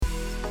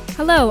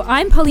Hello,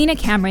 I'm Paulina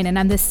Cameron, and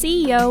I'm the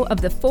CEO of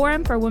the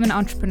Forum for Women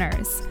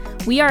Entrepreneurs.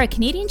 We are a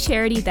Canadian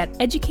charity that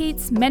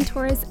educates,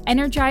 mentors,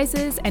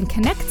 energizes, and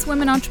connects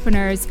women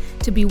entrepreneurs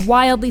to be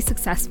wildly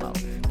successful,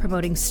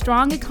 promoting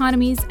strong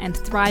economies and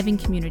thriving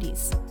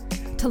communities.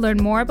 To learn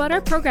more about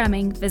our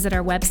programming, visit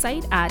our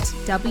website at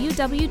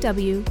www.fwe.ca.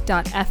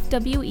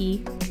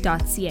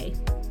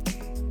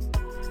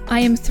 I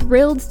am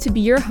thrilled to be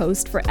your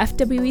host for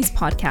FWE's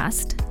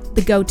podcast,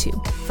 The Go-To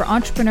for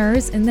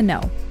Entrepreneurs in the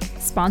Know,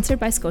 sponsored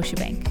by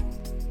Scotiabank.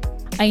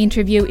 I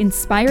interview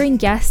inspiring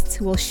guests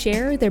who will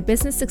share their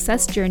business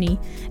success journey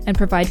and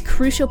provide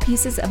crucial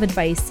pieces of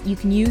advice you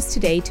can use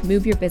today to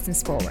move your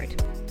business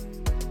forward.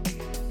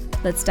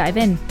 Let's dive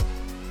in.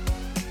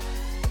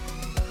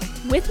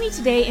 With me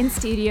today in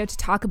studio to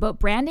talk about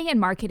branding and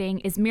marketing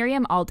is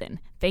Miriam Alden,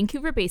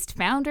 Vancouver-based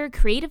founder,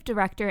 creative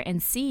director,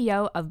 and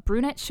CEO of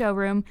Brunette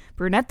Showroom,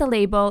 Brunette the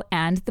Label,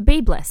 and The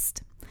Babe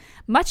List.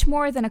 Much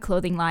more than a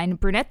clothing line,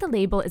 Brunette the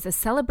Label is a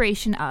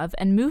celebration of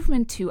and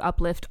movement to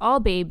uplift all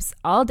babes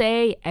all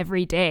day,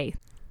 every day.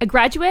 A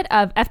graduate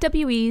of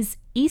FWE's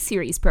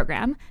E-Series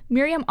program,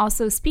 Miriam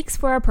also speaks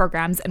for our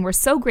programs, and we're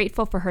so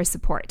grateful for her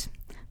support.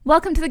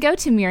 Welcome to The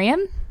Go-To,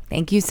 Miriam.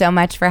 Thank you so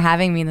much for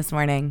having me this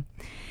morning.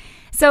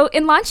 So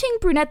in launching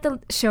Brunette the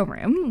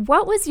Showroom,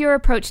 what was your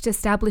approach to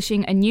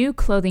establishing a new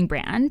clothing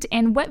brand,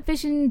 and what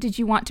vision did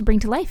you want to bring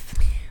to life?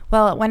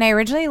 Well, when I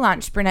originally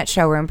launched Brunette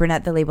Showroom,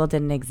 Brunette the Label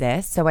didn't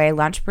exist. So I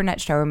launched Brunette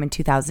Showroom in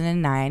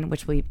 2009,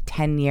 which will be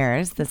 10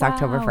 years this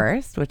October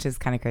 1st, which is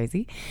kind of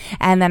crazy.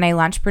 And then I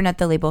launched Brunette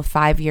the Label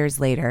 5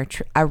 years later.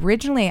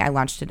 Originally, I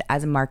launched it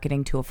as a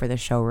marketing tool for the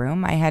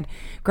showroom. I had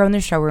grown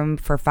the showroom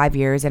for 5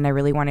 years, and I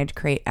really wanted to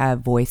create a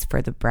voice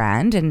for the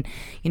brand. And,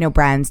 you know,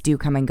 brands do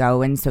come and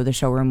go. And so the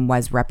showroom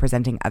was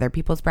representing other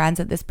people's brands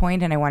at this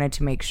point. And I wanted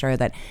to make sure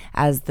that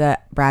as the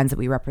brands that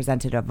we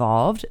represented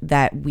evolved,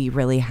 that we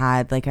really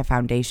had like a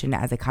foundation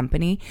as a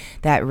company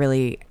that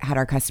really had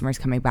our customers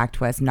coming back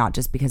to us, not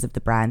just because of the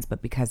brands,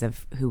 but because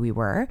of who we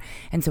were.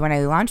 And so when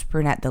I launched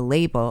Brunette the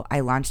Label,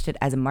 I launched it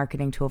as a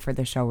marketing tool for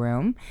the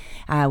showroom.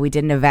 We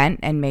did an event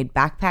and made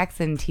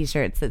backpacks and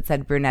t-shirts that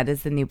said Brunette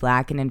is the new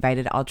black and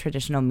invited all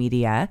traditional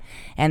media.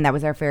 And that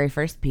was our very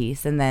first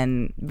piece. And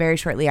then very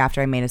shortly after,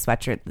 I made a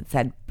sweatshirt that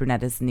said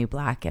Brunette is the new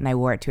black, and I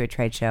wore it to a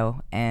trade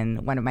show.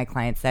 And one of my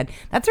clients said,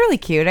 "That's really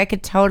cute. I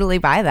could totally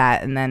buy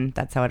that." And then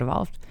that's how it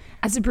evolved.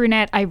 As a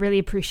brunette, I really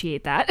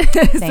appreciate that.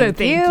 Thank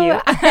you.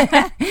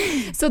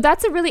 So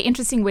that's a really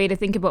interesting way to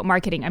think about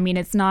marketing. I mean,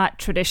 it's not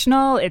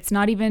traditional. It's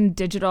not even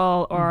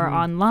digital or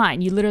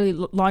online. You literally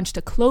launched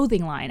a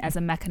clothing line as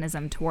a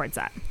mechanism towards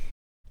that.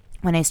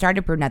 When I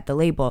started Brunette the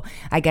Label,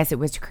 I guess it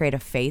was to create a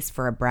face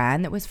for a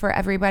brand that was for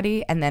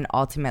everybody. And then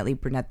ultimately,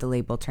 Brunette the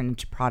Label turned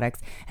into products.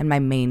 And my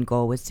main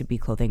goal was to be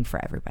clothing for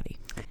everybody.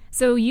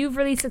 So you've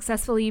really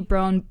successfully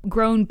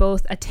grown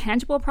both a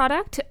tangible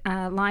product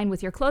line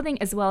with your clothing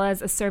as well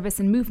as a service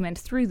and movement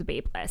through the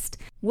Babe List.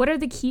 What are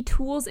the key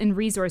tools and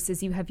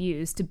resources you have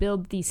used to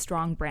build these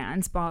strong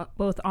brands,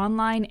 both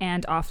online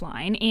and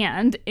offline,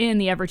 and in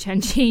the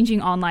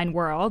ever-changing online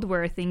world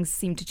where things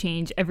seem to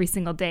change every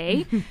single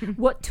day?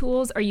 What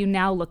tools are you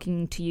now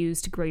looking to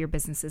use to grow your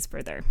businesses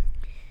further?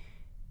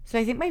 So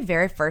I think my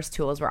very first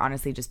tools were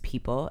honestly just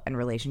people and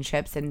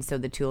relationships. And so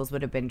the tools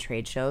would have been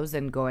trade shows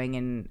and going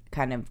and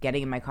kind of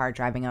getting in my car,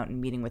 driving out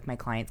and meeting with my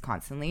clients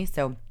constantly.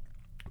 So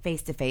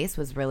face-to-face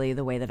was really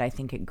the way that I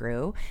think it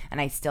grew. And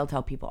I still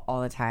tell people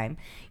all the time,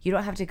 you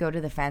don't have to go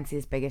to the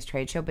fanciest, biggest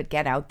trade show, but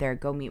get out there,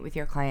 go meet with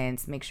your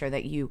clients, make sure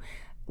that you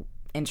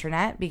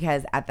internet,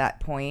 because at that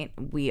point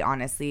we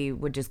honestly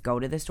would just go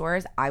to the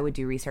stores. I would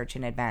do research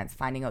in advance,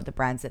 finding out the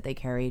brands that they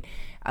carried,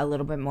 a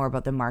little bit more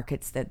about the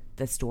markets that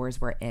the stores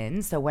were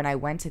in. So when I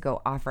went to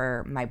go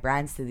offer my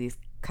brands to these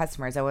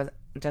customers, I was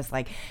just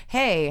like,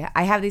 hey,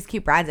 I have these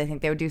cute brands, I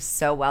think they would do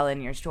so well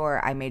in your store.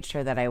 I made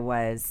sure that I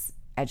was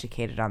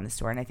educated on the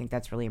store, and I think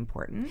that's really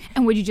important.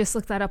 And would you just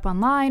look that up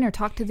online or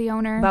talk to the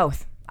owner?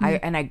 Both.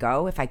 I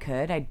go if I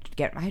could. I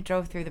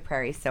drove through the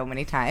prairie so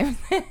many times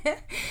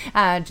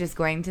just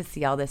going to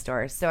see all the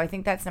stores. So I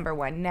think that's number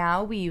one.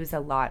 Now we use a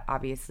lot,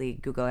 obviously,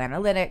 Google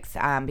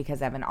Analytics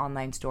because I have an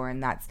online store,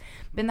 and that's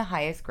been the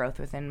highest growth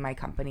within my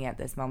company at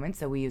this moment.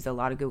 So we use a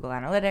lot of Google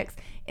Analytics.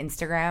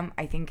 Instagram,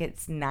 I think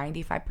it's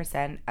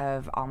 95%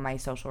 of all my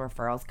social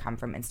referrals come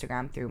from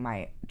Instagram through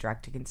my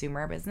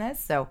direct-to-consumer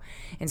business. So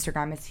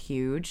Instagram is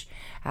huge.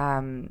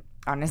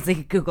 Honestly,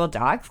 Google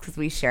Docs, because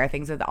we share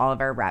things with all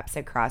of our reps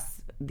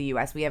across the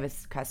U.S. We have a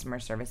customer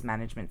service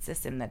management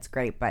system that's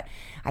great, but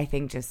I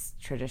think just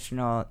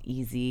traditional,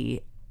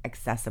 easy,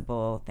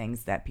 accessible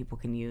things that people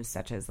can use,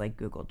 such as like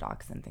Google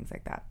Docs and things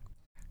like that.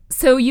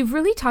 So you've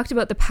really talked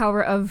about the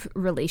power of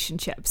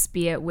relationships,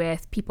 be it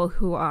with people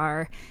who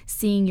are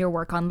seeing your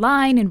work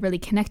online and really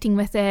connecting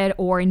with it,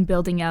 or in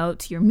building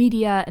out your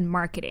media and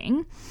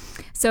marketing.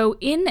 So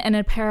in an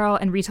apparel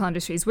and retail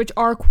industries, which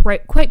are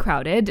quite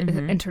crowded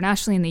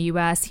internationally in the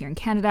US, here in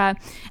Canada,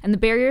 and the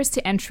barriers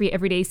to entry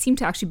every day seem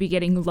to actually be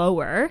getting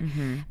lower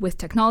with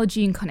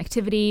technology and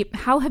connectivity,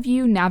 how have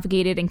you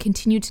navigated and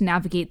continue to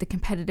navigate the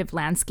competitive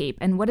landscape?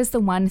 And what is the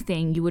one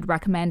thing you would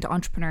recommend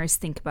entrepreneurs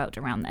think about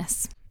around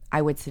this?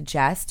 I would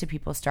suggest to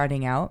people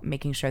starting out,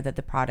 making sure that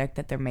the product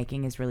that they're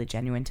making is really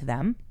genuine to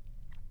them.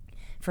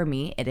 For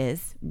me, it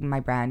is.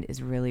 My brand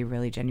is really,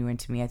 really genuine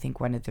to me. I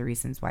think one of the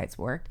reasons why it's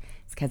worked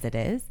is because it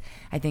is.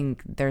 I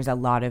think there's a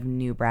lot of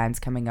new brands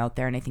coming out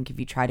there, and I think if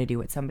you try to do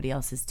what somebody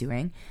else is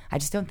doing, I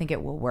just don't think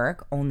it will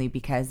work, only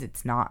because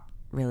it's not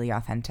really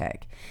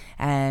authentic.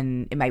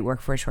 And it might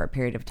work for a short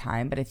period of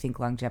time, but I think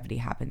longevity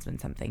happens when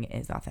something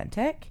is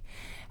authentic.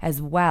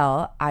 As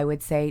well, I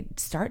would say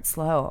start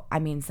slow. I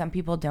mean, some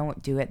people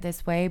don't do it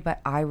this way, but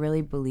I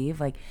really believe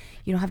like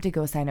you don't have to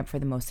go sign up for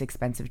the most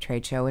expensive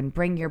trade show and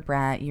bring your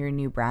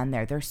new brand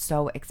there. They're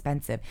so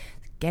expensive.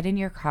 Get in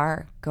your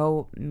car,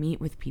 go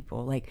meet with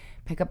people, like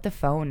pick up the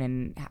phone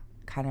and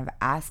kind of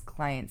ask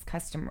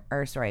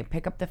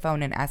pick up the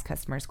phone and ask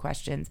customers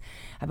questions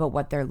about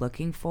what they're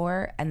looking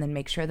for, and then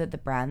make sure that the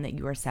brand that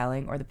you are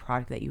selling or the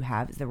product that you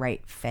have is the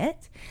right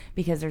fit,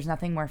 because there's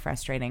nothing more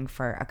frustrating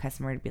for a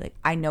customer to be like,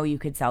 I know you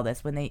could sell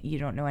this, when you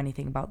don't know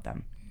anything about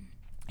them.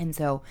 And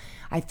so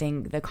I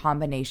think the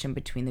combination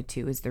between the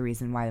two is the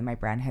reason why my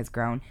brand has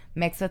grown,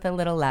 mixed with a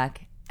little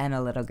luck and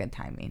a little good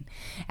timing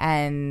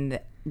and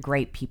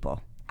great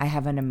people. I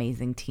have an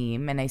amazing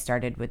team, and I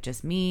started with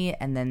just me,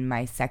 and then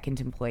my second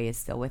employee is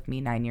still with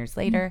me 9 years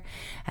later,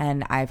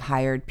 and I've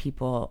hired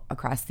people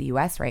across the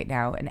US right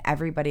now, and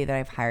everybody that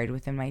I've hired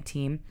within my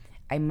team,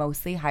 I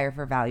mostly hire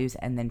for values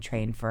and then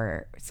train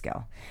for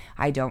skill.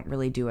 I don't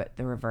really do it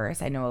the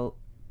reverse. I know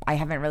I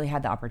haven't really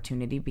had the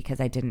opportunity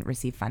because I didn't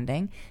receive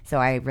funding, so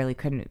I really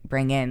couldn't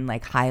bring in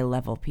like high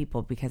level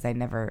people because I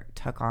never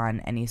took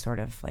on any sort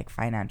of like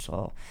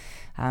financial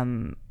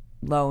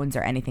loans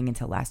or anything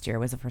until last year.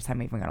 Was the first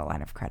time I even got a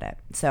line of credit.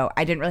 So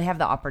I didn't really have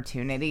the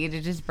opportunity to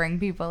just bring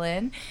people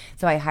in.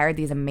 So I hired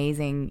these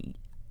amazing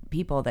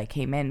people that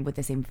came in with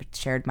the same,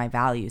 shared my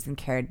values and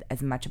cared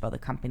as much about the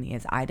company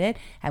as I did.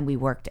 And we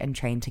worked and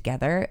trained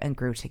together and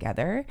grew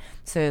together.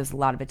 So there's a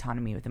lot of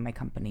autonomy within my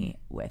company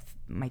with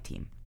my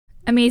team.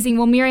 Amazing.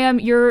 Well, Miriam,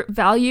 your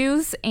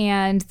values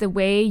and the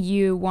way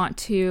you want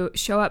to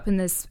show up in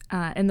this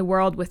in the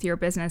world with your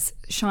business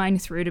shine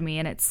through to me,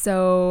 and it's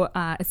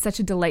such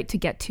a delight to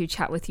get to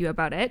chat with you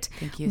about it.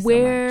 Thank you so much.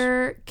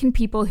 Where can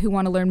people who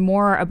want to learn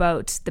more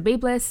about the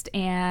Babe List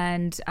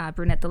and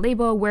Brunette the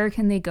Label, where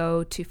can they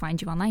go to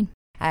find you online?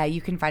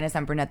 You can find us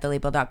on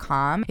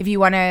BrunetteTheLabel.com. If you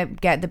want to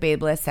get the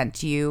Babe List sent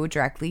to you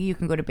directly, you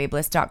can go to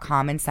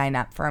babelist.com and sign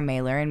up for a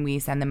mailer, and we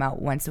send them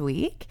out once a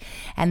week.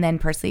 And then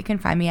personally, you can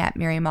find me at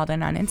Miriam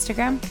Alden on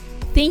Instagram.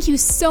 Thank you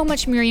so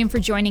much, Miriam, for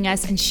joining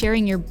us and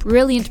sharing your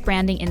brilliant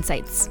branding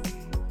insights.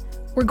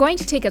 We're going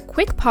to take a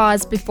quick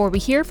pause before we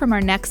hear from our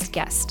next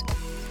guest.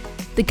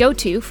 The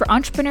go-to for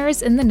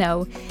entrepreneurs in the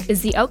know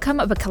is the outcome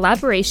of a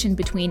collaboration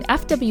between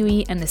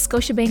FWE and the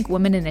Scotiabank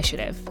Women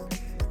Initiative.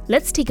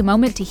 Let's take a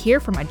moment to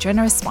hear from our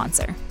generous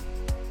sponsor.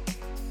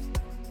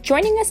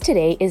 Joining us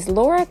today is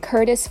Laura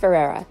Curtis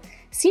Ferreira,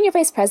 Senior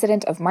Vice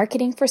President of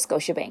Marketing for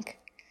Scotiabank.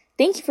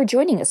 Thank you for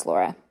joining us,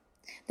 Laura.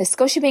 The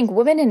Scotiabank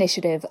Women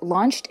Initiative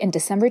launched in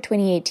December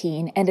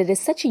 2018, and it is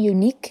such a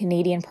unique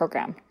Canadian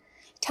program.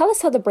 Tell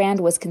us how the brand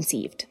was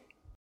conceived.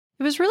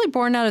 It was really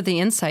born out of the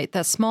insight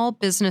that small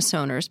business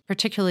owners,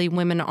 particularly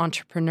women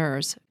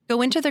entrepreneurs,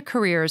 go into their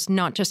careers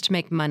not just to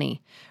make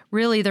money.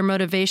 Really, their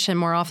motivation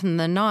more often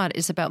than not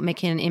is about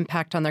making an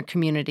impact on their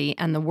community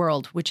and the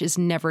world, which is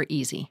never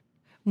easy.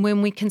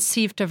 When we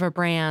conceived of a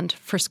brand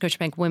for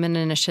Scotiabank Women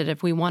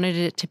Initiative, we wanted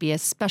it to be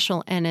as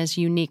special and as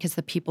unique as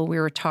the people we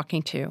were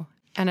talking to.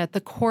 And at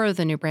the core of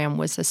the new brand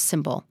was a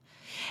symbol.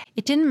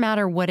 It didn't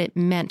matter what it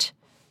meant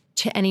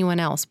to anyone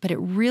else, but it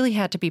really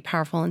had to be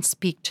powerful and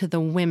speak to the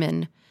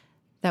women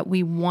that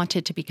we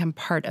wanted to become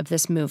part of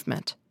this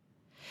movement.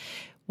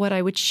 What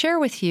I would share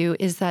with you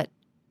is that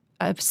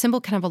a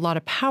symbol can have a lot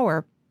of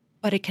power,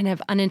 but it can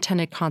have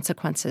unintended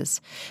consequences.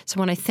 So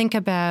when I think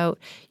about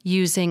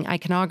using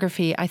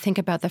iconography, I think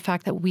about the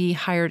fact that we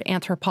hired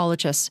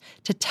anthropologists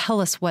to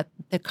tell us what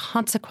the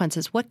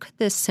consequences, what could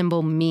this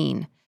symbol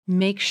mean?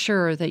 Make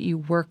sure that you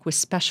work with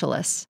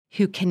specialists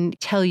who can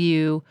tell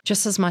you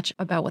just as much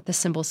about what the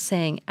symbol's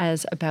saying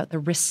as about the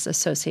risks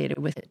associated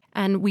with it.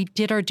 And we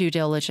did our due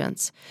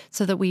diligence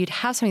so that we'd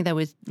have something that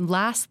would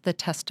last the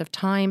test of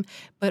time,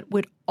 but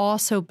would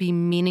also be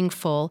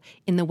meaningful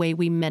in the way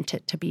we meant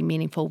it to be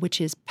meaningful,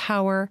 which is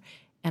power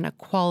and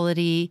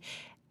equality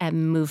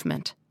and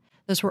movement.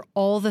 Those were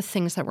all the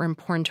things that were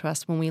important to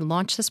us when we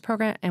launched this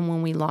program and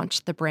when we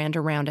launched the brand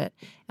around it.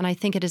 And I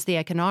think it is the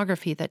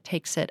iconography that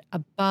takes it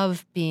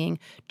above being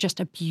just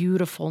a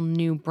beautiful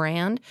new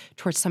brand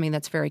towards something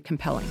that's very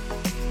compelling.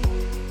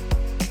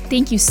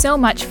 Thank you so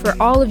much for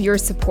all of your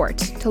support.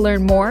 To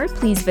learn more,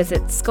 please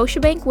visit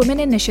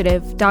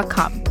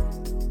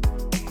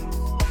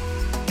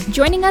scotiabankwomeninitiative.com.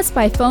 Joining us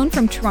by phone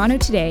from Toronto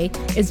today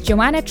is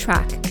Joanna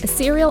Track, a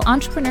serial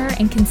entrepreneur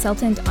and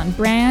consultant on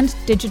brand,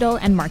 digital,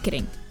 and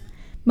marketing.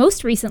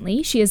 Most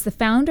recently, she is the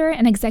founder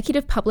and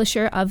executive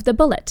publisher of The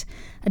Bullet,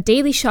 a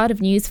daily shot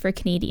of news for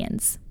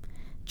Canadians.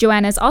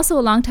 Joanna is also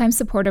a longtime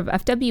supporter of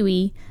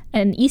FWE,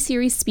 an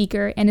E-Series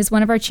speaker, and is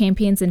one of our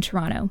champions in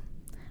Toronto.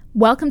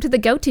 Welcome to The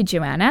Go-To,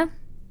 Joanna.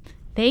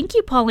 Thank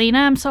you, Paulina.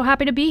 I'm so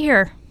happy to be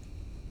here.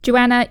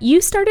 Joanna,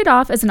 you started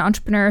off as an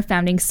entrepreneur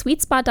founding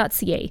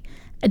sweetspot.ca,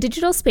 a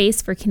digital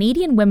space for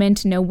Canadian women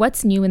to know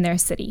what's new in their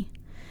city.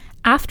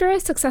 After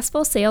a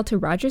successful sale to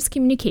Rogers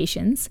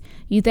Communications,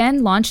 you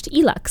then launched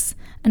Elux,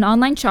 an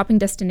online shopping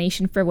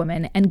destination for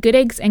women, and Good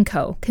Eggs &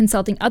 Co.,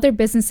 consulting other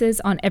businesses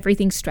on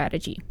everything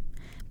strategy.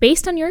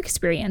 Based on your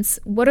experience,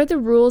 what are the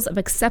rules of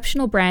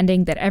exceptional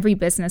branding that every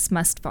business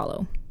must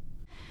follow?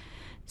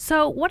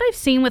 So what I've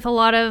seen with a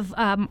lot of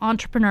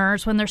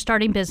entrepreneurs when they're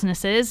starting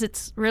businesses,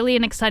 it's really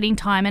an exciting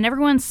time, and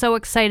everyone's so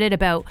excited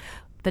about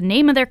the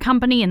name of their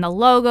company and the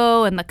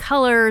logo and the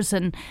colors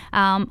and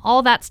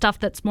all that stuff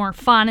that's more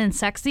fun and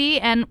sexy.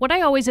 And what I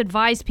always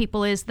advise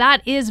people is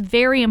that is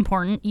very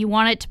important. You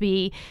want it to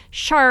be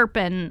sharp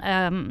and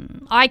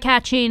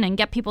eye-catching and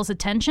get people's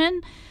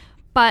attention.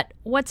 But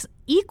what's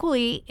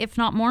equally, if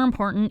not more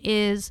important,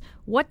 is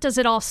what does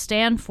it all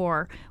stand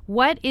for?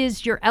 What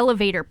is your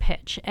elevator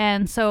pitch?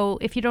 And so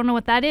if you don't know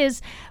what that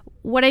is,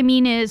 what I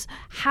mean is,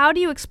 how do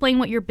you explain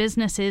what your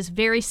business is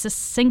very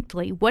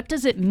succinctly? What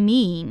does it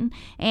mean?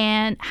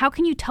 And how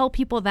can you tell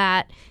people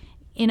that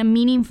in a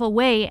meaningful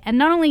way? And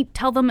not only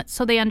tell them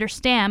so they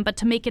understand, but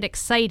to make it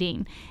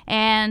exciting.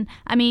 And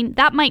I mean,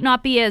 that might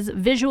not be as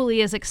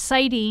visually as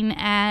exciting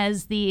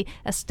as the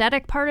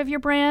aesthetic part of your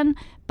brand,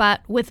 but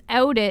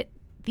without it,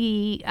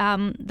 the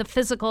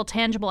physical,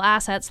 tangible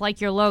assets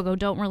like your logo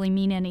don't really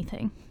mean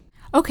anything.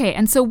 Okay,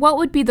 and so what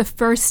would be the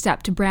first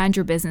step to brand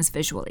your business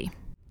visually?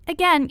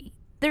 Again,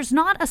 there's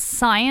not a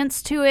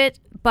science to it,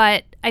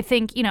 but I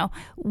think,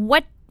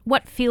 what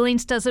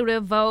feelings does it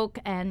evoke?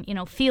 And,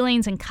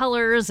 feelings and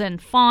colors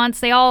and fonts,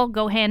 they all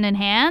go hand in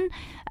hand.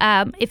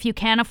 If you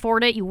can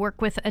afford it, you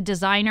work with a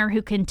designer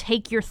who can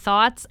take your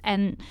thoughts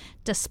and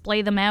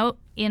display them out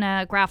in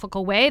a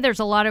graphical way. There's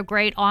a lot of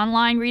great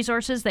online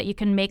resources that you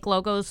can make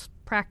logos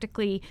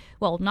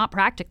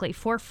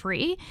for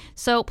free.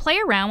 So play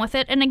around with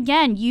it. And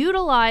again,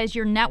 utilize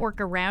your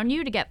network around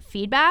you to get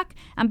feedback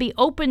and be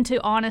open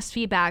to honest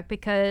feedback,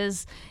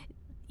 because,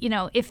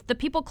 if the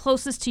people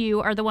closest to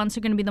you are the ones who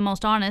are going to be the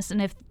most honest,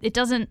 and if it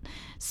doesn't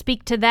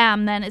speak to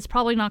them, then it's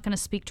probably not going to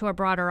speak to a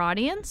broader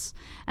audience.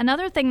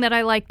 Another thing that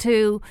I like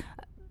to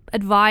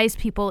advise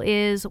people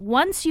is,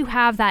 once you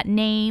have that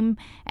name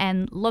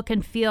and look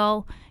and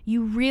feel,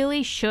 you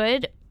really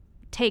should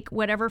take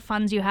whatever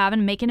funds you have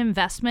and make an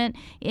investment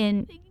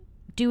in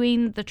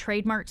doing the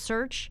trademark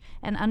search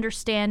and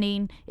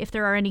understanding if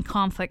there are any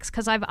conflicts.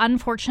 Because I've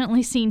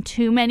unfortunately seen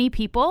too many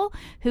people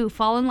who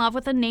fall in love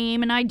with a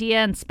name and idea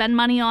and spend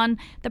money on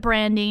the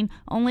branding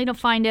only to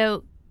find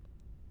out,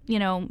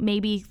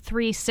 maybe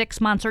 3,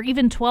 6 months or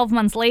even 12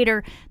 months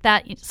later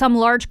that some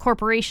large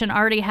corporation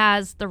already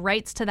has the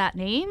rights to that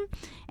name,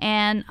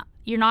 and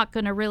you're not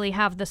going to really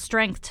have the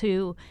strength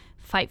to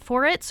fight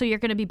for it. So you're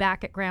going to be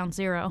back at ground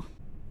zero.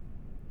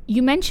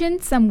 You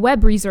mentioned some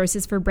web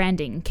resources for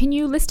branding. Can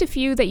you list a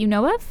few that you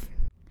know of?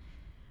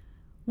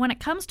 When it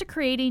comes to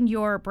creating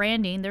your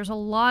branding, there's a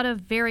lot of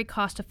very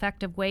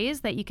cost-effective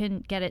ways that you can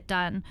get it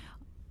done.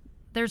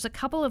 There's a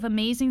couple of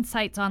amazing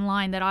sites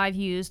online that I've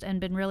used and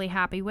been really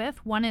happy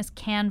with. One is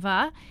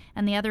Canva,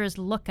 and the other is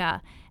Looka.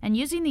 And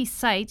using these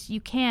sites,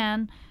 you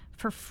can,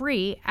 for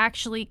free,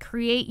 actually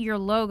create your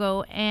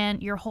logo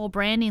and your whole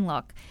branding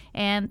look.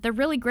 And they're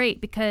really great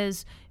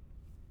because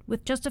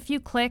with just a few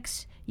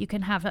clicks, you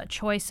can have a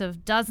choice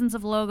of dozens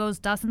of logos,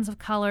 dozens of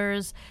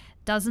colors,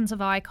 dozens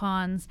of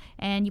icons,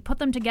 and you put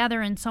them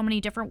together in so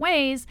many different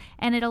ways,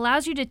 and it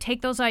allows you to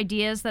take those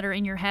ideas that are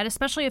in your head,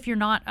 especially if you're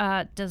not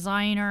a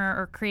designer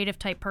or creative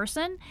type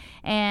person,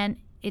 and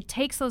it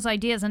takes those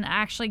ideas and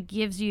actually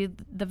gives you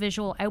the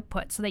visual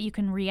output so that you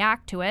can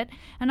react to it.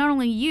 And not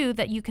only you,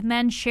 that you can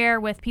then share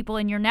with people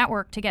in your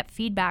network to get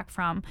feedback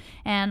from.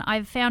 And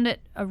I've found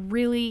it a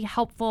really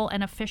helpful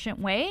and efficient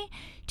way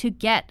to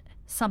get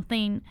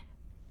something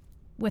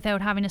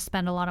without having to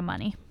spend a lot of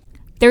money.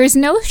 There is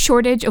no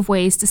shortage of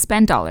ways to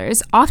spend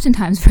dollars,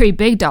 oftentimes very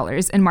big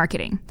dollars, in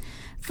marketing.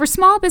 For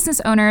small business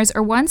owners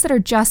or ones that are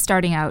just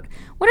starting out,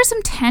 what are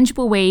some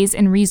tangible ways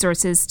and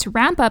resources to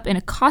ramp up in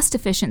a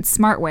cost-efficient,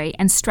 smart way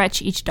and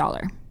stretch each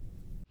dollar?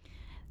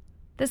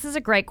 This is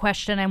a great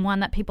question and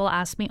one that people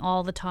ask me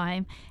all the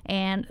time.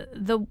 And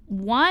the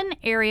one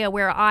area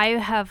where I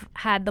have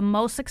had the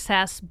most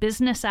success,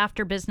 business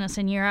after business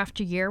and year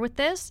after year with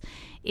this,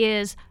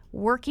 is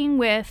working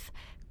with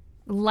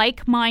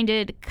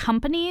like-minded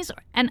companies.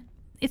 And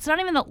it's not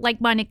even the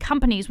like-minded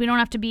companies. We don't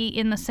have to be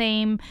in the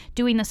same,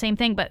 doing the same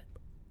thing, but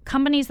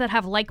companies that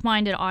have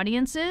like-minded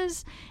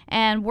audiences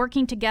and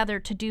working together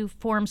to do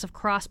forms of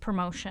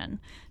cross-promotion.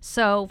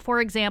 So, for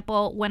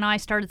example, when I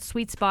started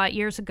Sweet Spot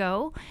years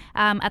ago,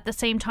 at the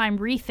same time,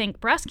 Rethink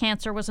Breast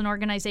Cancer was an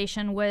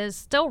organization was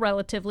still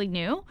relatively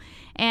new,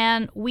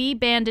 and we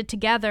banded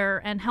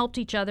together and helped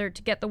each other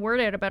to get the word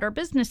out about our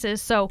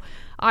businesses. So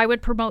I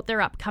would promote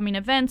their upcoming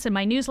events in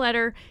my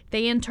newsletter.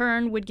 They, in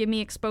turn, would give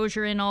me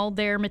exposure in all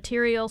their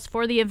materials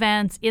for the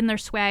events, in their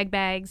swag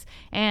bags,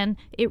 and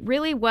it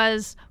really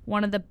was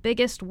one of the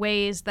biggest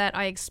ways that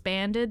I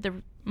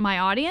expanded my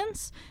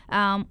audience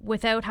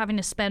without having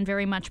to spend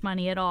very much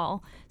money at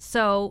all.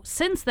 So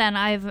since then,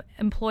 I've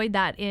employed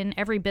that in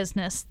every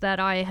business that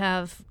I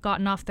have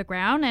gotten off the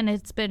ground, and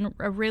it's been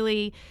a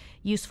really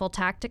useful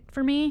tactic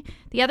for me.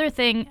 The other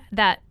thing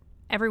that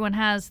everyone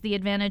has the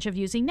advantage of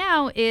using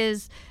now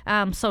is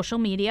social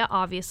media,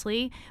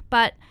 obviously,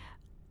 but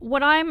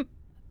what I'm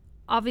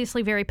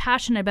obviously very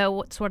passionate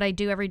about, what I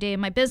do every day in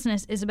my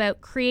business, is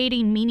about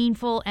creating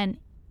meaningful and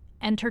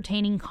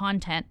entertaining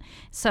content.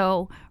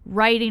 So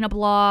writing a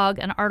blog,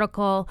 an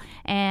article,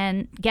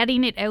 and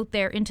getting it out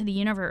there into the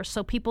universe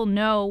so people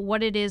know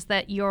what it is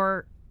that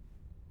you're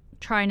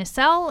trying to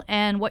sell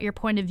and what your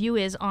point of view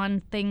is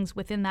on things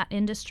within that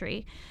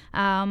industry.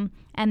 And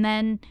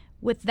then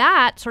with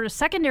that, sort of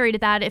secondary to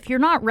that, if you're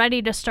not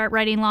ready to start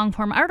writing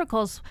long-form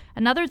articles,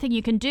 another thing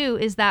you can do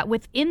is that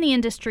within the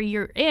industry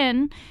you're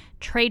in,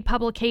 trade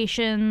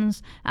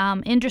publications,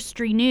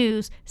 industry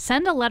news,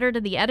 send a letter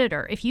to the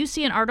editor. If you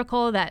see an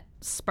article that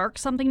sparks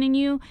something in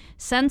you,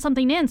 send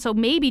something in. So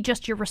maybe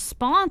just your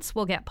response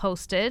will get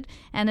posted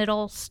and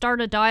it'll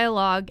start a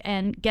dialogue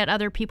and get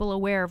other people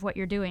aware of what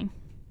you're doing.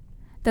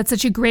 That's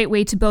such a great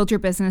way to build your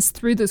business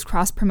through those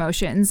cross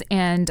promotions.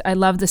 And I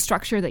love the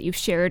structure that you've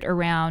shared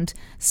around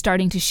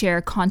starting to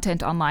share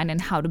content online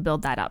and how to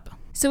build that up.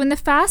 So in the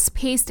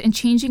fast-paced and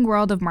changing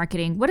world of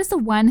marketing, what is the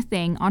one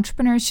thing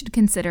entrepreneurs should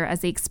consider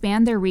as they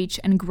expand their reach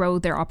and grow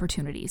their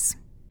opportunities?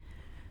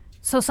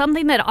 So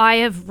something that I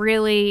have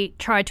really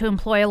tried to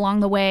employ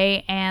along the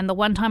way, and the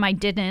one time I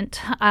didn't,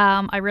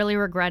 I really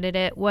regretted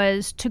it,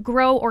 was to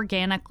grow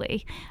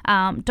organically.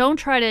 Don't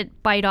try to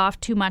bite off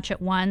too much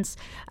at once.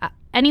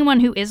 Anyone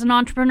who is an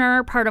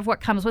entrepreneur, part of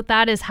what comes with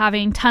that is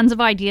having tons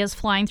of ideas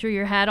flying through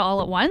your head all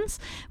at once,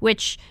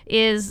 which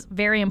is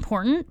very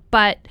important,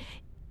 but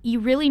you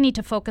really need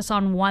to focus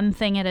on one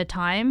thing at a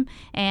time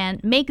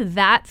and make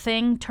that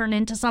thing turn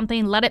into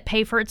something, let it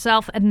pay for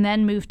itself, and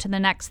then move to the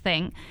next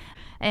thing.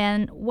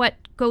 And what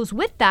goes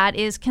with that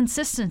is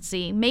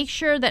consistency. Make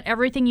sure that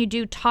everything you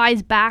do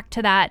ties back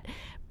to that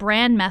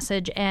brand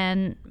message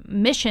and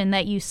mission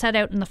that you set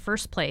out in the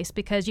first place,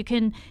 because you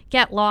can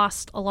get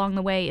lost along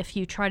the way if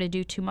you try to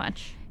do too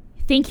much.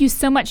 Thank you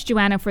so much,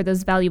 Joanna, for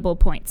those valuable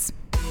points.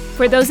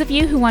 For those of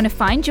you who want to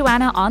find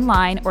Joanna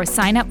online or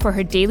sign up for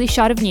her daily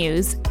shot of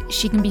news,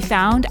 she can be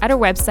found at her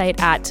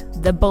website at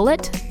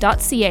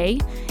thebullet.ca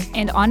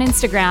and on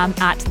Instagram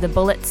at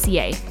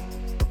thebulletca.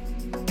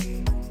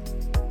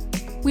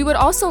 We would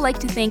also like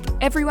to thank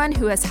everyone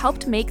who has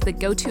helped make The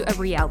Go-To a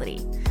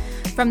reality.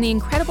 From the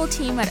incredible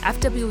team at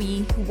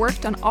FWE who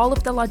worked on all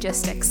of the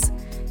logistics,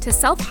 to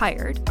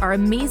Self-Hired, our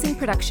amazing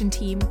production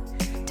team,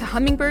 to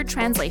Hummingbird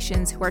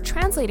Translations who are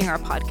translating our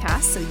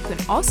podcast so you can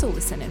also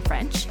listen in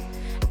French,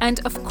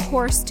 and of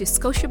course to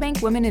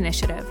Scotiabank Women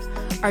Initiative,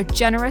 our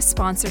generous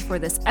sponsor for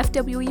this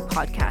FWE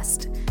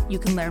podcast. You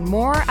can learn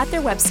more at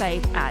their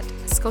website at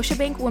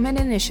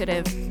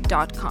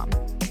scotiabankwomeninitiative.com.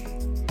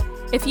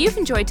 If you've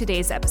enjoyed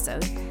today's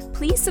episode,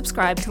 please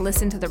subscribe to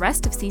listen to the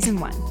rest of Season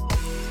 1.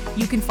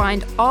 You can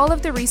find all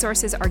of the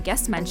resources our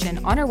guests mention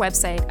on our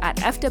website at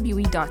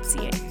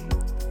fwe.ca.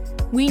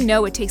 We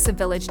know it takes a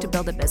village to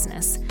build a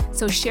business,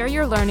 so share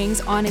your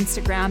learnings on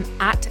Instagram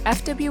at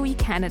FWE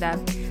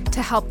Canada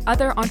to help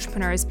other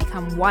entrepreneurs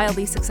become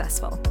wildly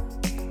successful.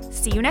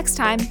 See you next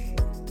time.